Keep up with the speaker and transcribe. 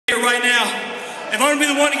right now, if I'm gonna be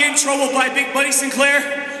the one to get in trouble by Big Buddy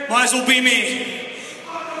Sinclair, might as well be me.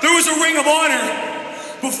 There was a ring of honor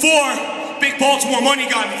before Big Baltimore Money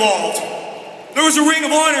got involved. There was a ring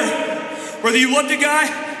of honor, whether you loved a guy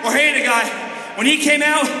or hated a guy. When he came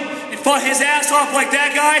out and fought his ass off like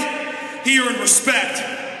that guy, he earned respect.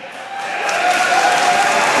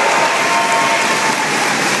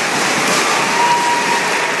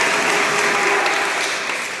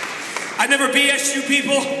 I've never BS'd you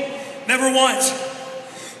people, never once.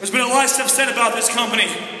 There's been a lot of stuff said about this company.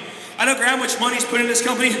 I don't care how much money's put in this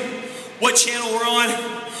company, what channel we're on,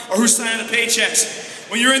 or who's signing the paychecks.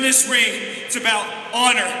 When you're in this ring, it's about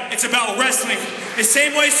honor, it's about wrestling. The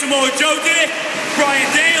same way Samoa Joe did it, Bryan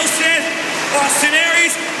Danielson, Austin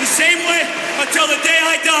Aries, the same way until the day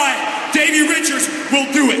I die, Davey Richards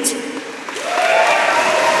will do it.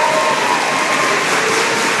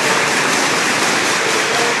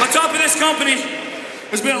 On top of this company,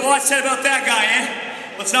 there's been a lot said about that guy,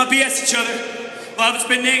 eh? Let's not BS each other. A lot of it's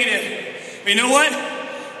been negative. But you know what?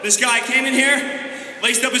 This guy came in here,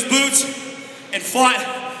 laced up his boots, and fought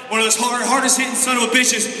one of those hardest hitting son of a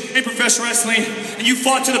bitches in professional wrestling, and you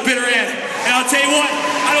fought to the bitter end. And I'll tell you what,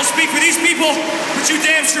 I don't speak for these people, but you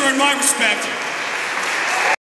damn sure earn my respect.